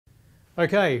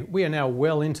Okay, we are now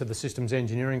well into the systems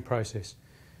engineering process.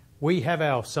 We have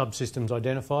our subsystems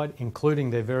identified, including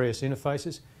their various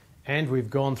interfaces, and we've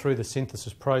gone through the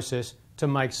synthesis process to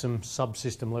make some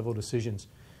subsystem level decisions.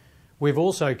 We've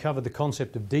also covered the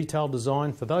concept of detailed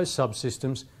design for those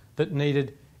subsystems that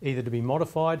needed either to be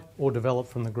modified or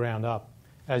developed from the ground up.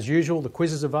 As usual, the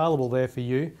quiz is available there for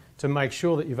you to make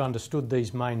sure that you've understood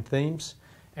these main themes,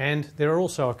 and there are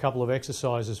also a couple of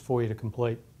exercises for you to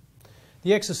complete.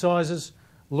 The exercises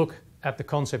look at the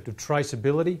concept of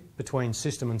traceability between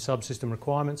system and subsystem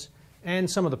requirements and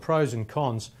some of the pros and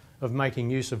cons of making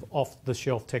use of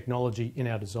off-the-shelf technology in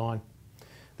our design.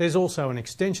 There's also an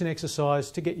extension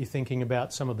exercise to get you thinking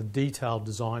about some of the detailed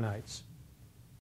design aids.